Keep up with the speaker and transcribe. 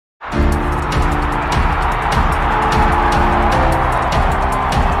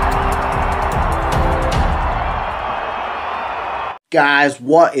Guys,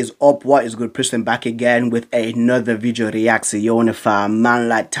 what is up? What is good? Preston back again with another video reaction, fam. Man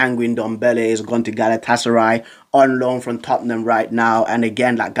like Tanguy Ndombele is gone to Galatasaray on loan from Tottenham right now. And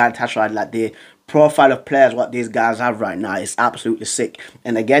again, like Galatasaray, like the profile of players, what these guys have right now is absolutely sick.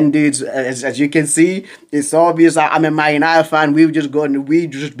 And again, dudes, as you can see, it's obvious I'm a Man United fan. We've just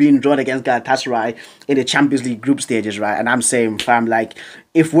been drawn against Galatasaray in the Champions League group stages, right? And I'm saying, fam, like,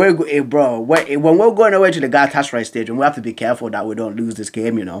 if we're, when we're going away to the Galatasaray stage, and we have to be careful that we don't lose this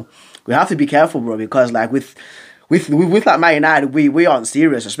game, you know. We have to be careful, bro, because like with like Man United, we aren't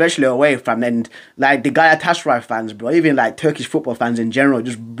serious, especially away from, and like the Galatasaray fans, bro, even like Turkish football fans in general,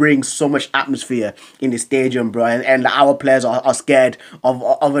 just bring so much atmosphere in the stadium, bro, and our players are scared of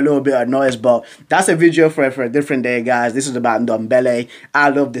a little bit of noise. But that's a video for a different day, guys. This is about Ndombele. I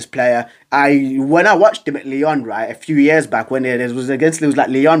love this player. When I watched him at Lyon, right, a few years back, when it was like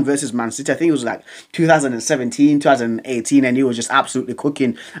Lyon versus Man City, I think it was like 2017, 2018, and he was just absolutely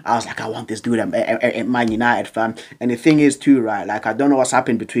cooking. I was like, I want this dude at Man United, fam. And the thing is too, right, like, I don't know what's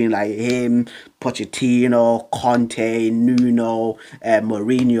happened between like him, Pochettino, Conte, Nuno,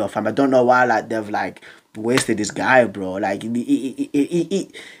 Mourinho, fam. I don't know why like they've like wasted this guy, bro. Like fam,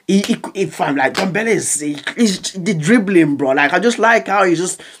 like Ndombele is the dribbling, bro. Like I just like how he's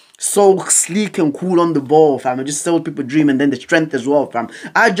just so sleek and cool on the ball, fam. I just saw people dream, and then the strength as well, fam.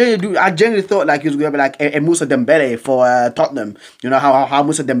 I genuinely thought like he was gonna be like a Moussa Dembele for Tottenham. You know how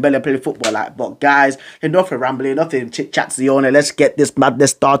Moussa Dembele played football, like. But guys, enough of rambling, enough of chit chats. Let's get this madness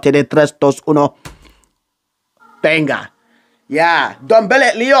started. Tres, dos, uno, banger. Yeah, Ndombele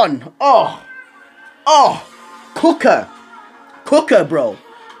at Lyon. Oh, cooker, bro.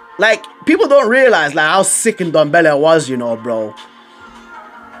 Like, people don't realize like how sick Ndombele was, you know, bro.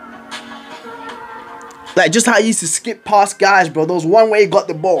 Like, just how he used to skip past guys, bro. There was one way he got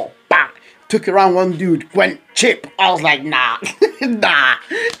the ball. Bang! Took it around one dude. Went chip. I was like, nah.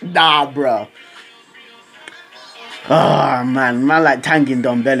 nah, bro. Oh, man. Man like Tanguy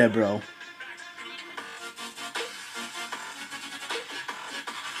Ndombele, bro.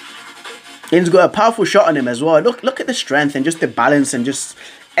 He's got a powerful shot on him as well. Look at the strength and just the balance and just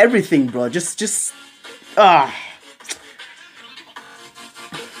everything, bro.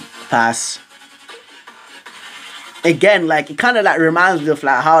 Pass. Again, like, it kind of like reminds me of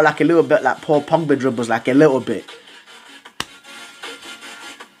like how like a little bit like Paul Pogba dribbles, like a little bit.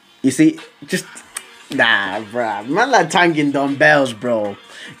 You see, just nah, bruh. Man like Tanguy Ndombele, bro.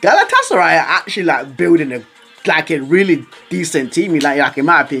 Galatasaray are actually like building a really decent team, like in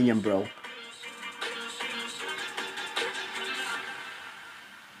my opinion, bro.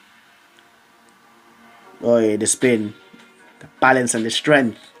 Oh yeah, the spin, the balance and the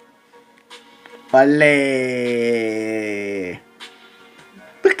strength. Olé.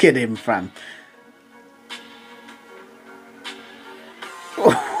 Look at him, fam.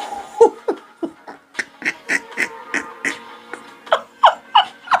 What's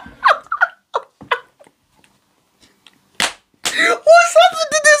happened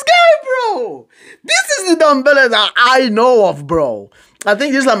to this guy, bro? This is the Ndombele that I know of, bro. I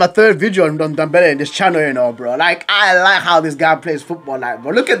think this is like my third video on Ndombele in this channel, you know, bro. Like, I like how this guy plays football, like,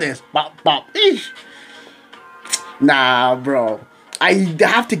 bro. Look at this. Bop, bop. Eesh. Nah, bro. I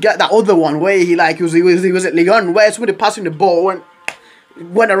have to get that other one where he was at Lyon, where somebody passing the ball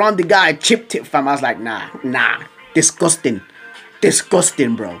went around the guy, chipped it, fam. I was like, nah. Disgusting.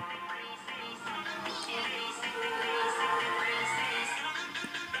 Disgusting, bro.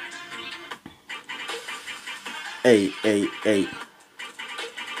 Hey.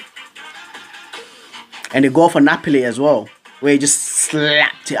 And the goal for Napoli as well, where he just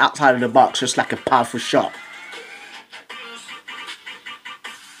slapped it outside of the box, just like a powerful shot.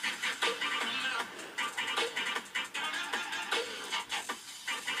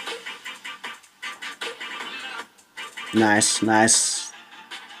 Nice.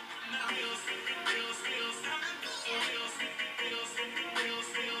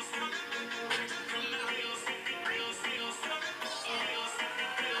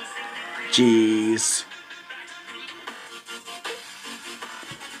 Jeez.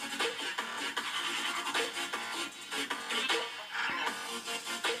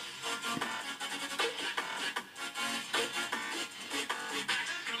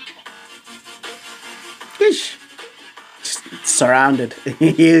 Just surrounded.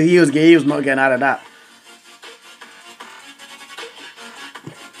 he was not getting out of that.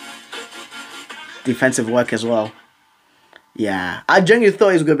 Defensive work as well. Yeah, I genuinely thought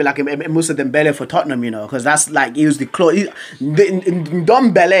he was going to be like a Moussa Dembele for Tottenham, you know, because that's like, he was the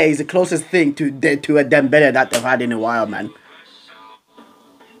Ndombele is the closest thing to a Dembele that they've had in a while, man.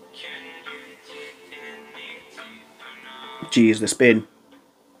 Jeez, the spin.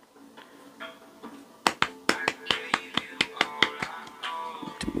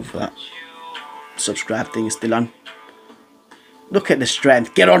 To move that. Subscribe thing is still on. Look at the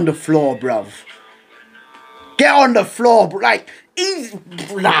strength. Get on the floor, bruv. Get on the floor, bro. Like,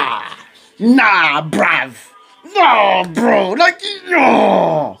 nah, bruv. No, bro. Like,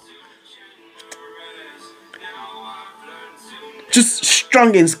 no. Just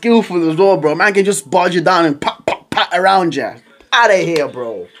strong and skillful as well, bro. Man can just barge you down and pat around you. Out of here,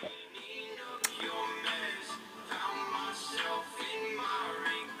 bro.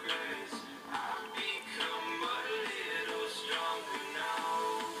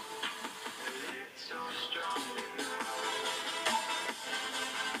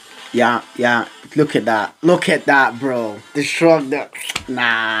 Yeah. Look at that. Look at that, bro. The shrug,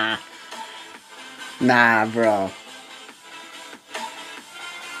 nah, bro.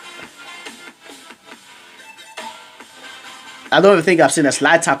 I don't even think I've seen a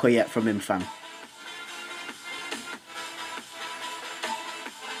slide tackle yet from him, fam.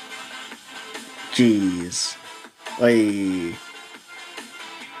 Jeez. Oi,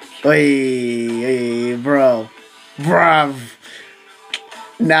 bro. Bruv.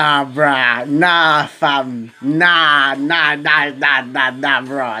 Nah, bruh. Nah, fam. Nah,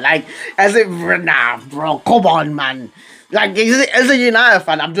 bro. Like, as if, nah, bro. Come on, man. Like, as a United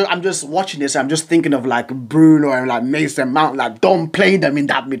fan, I'm just watching this. I'm just thinking of like Bruno and like Mason Mount. Like, don't play them in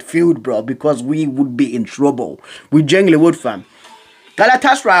that midfield, bro, because we would be in trouble. We genuinely would, fam.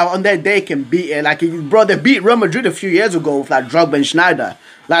 Galatasaray on their day can beat it. Like, bro, they beat Real Madrid a few years ago with like Drogba and Schneider.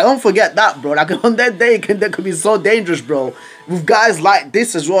 Like, don't forget that, bro. Like, on their day, they could be so dangerous, bro. With guys like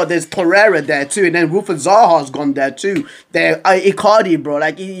this as well. There's Torreira there too, and then Rufus Zaha's gone there too. There, Icardi, bro.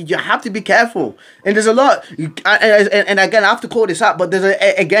 Like, you have to be careful. And there's a lot. And again, I have to call this out, but there's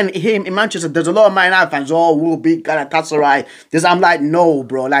again here in Manchester, there's a lot of Man United fans. Oh, we'll beat Galatasaray. I'm like, no,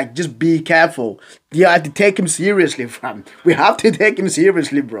 bro. Like, just be careful. You have to take him seriously, fam. We have to take him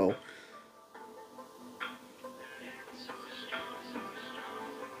seriously, bro.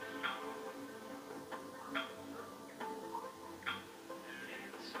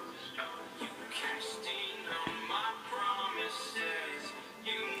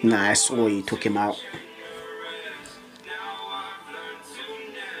 Nice. Oh, he took him out.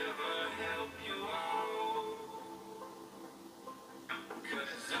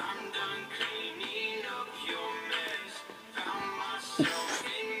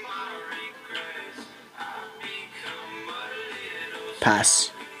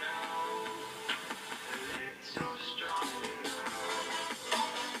 Pass.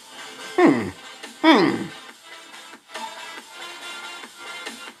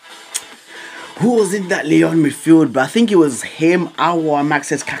 Who was in that Leon midfield? But I think it was him, Awa, and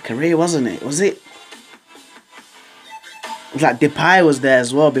Maxes Kakare, wasn't it? Was it? It was like Depay was there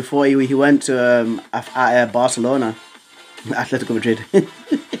as well before he went to Barcelona, Atletico Madrid.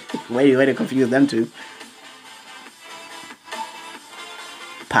 Way to confuse them two.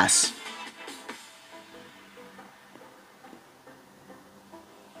 Pass.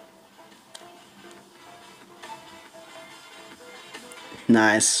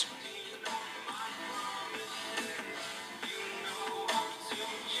 Nice.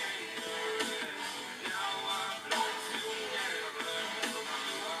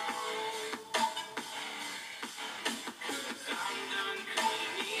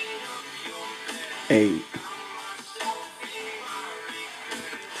 Hey.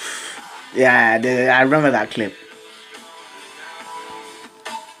 Yeah, I remember that clip.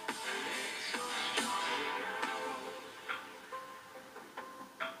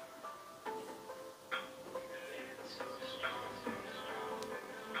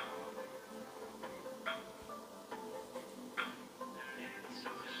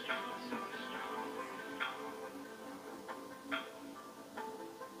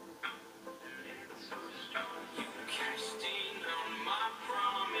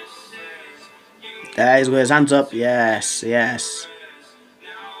 There he's got his hands up. Yes.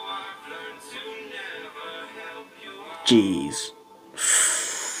 Jeez.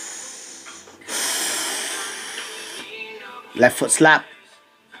 Left foot slap.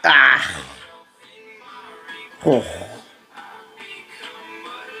 Ah. Oh.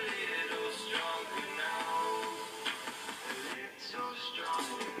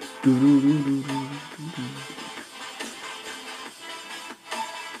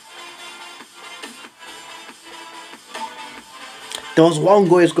 There was one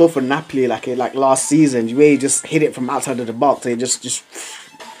goal he scored for Napoli like last season where he just hit it from outside of the box and it just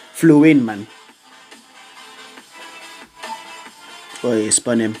flew in, man. Oh, he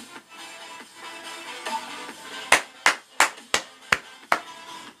spun him.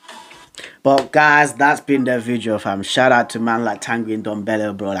 But guys, that's been the video, fam. Shout out to man like Tanguy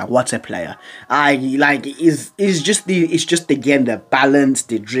Ndombele, bro. Like, what a player. I like it's just again the balance,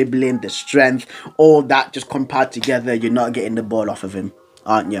 the dribbling, the strength, all that just compared together. You're not getting the ball off of him,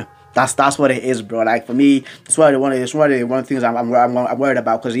 aren't you? That's what it is, bro. Like, for me, it's one of the things I'm worried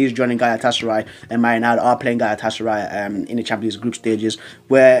about, because he's joining Galatasaray, and Man United are playing Galatasaray in the Champions League group stages,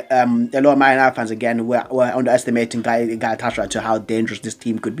 where a lot of Man United fans again were underestimating Galatasaray to how dangerous this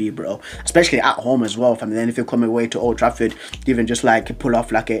team could be, bro. Especially at home as well. And then if you come away to Old Trafford, even just like pull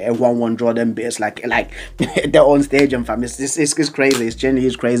off like a 1-1 draw, then it's like their own stadium, fam. It's crazy. It's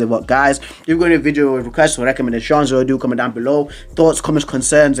genuinely crazy. But guys, if you've got a video with requests or recommendations, or do comment down below. Thoughts, comments,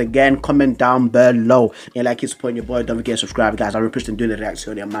 concerns, again, comment down below. And like, keep supporting your boy. Don't forget to subscribe, guys. I'm representing doing the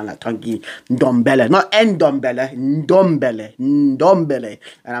reaction on a man like Tanguy Ndombele, not Ndombele, Ndombele.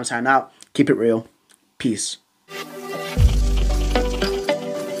 And I'm signing out. Keep it real. Peace.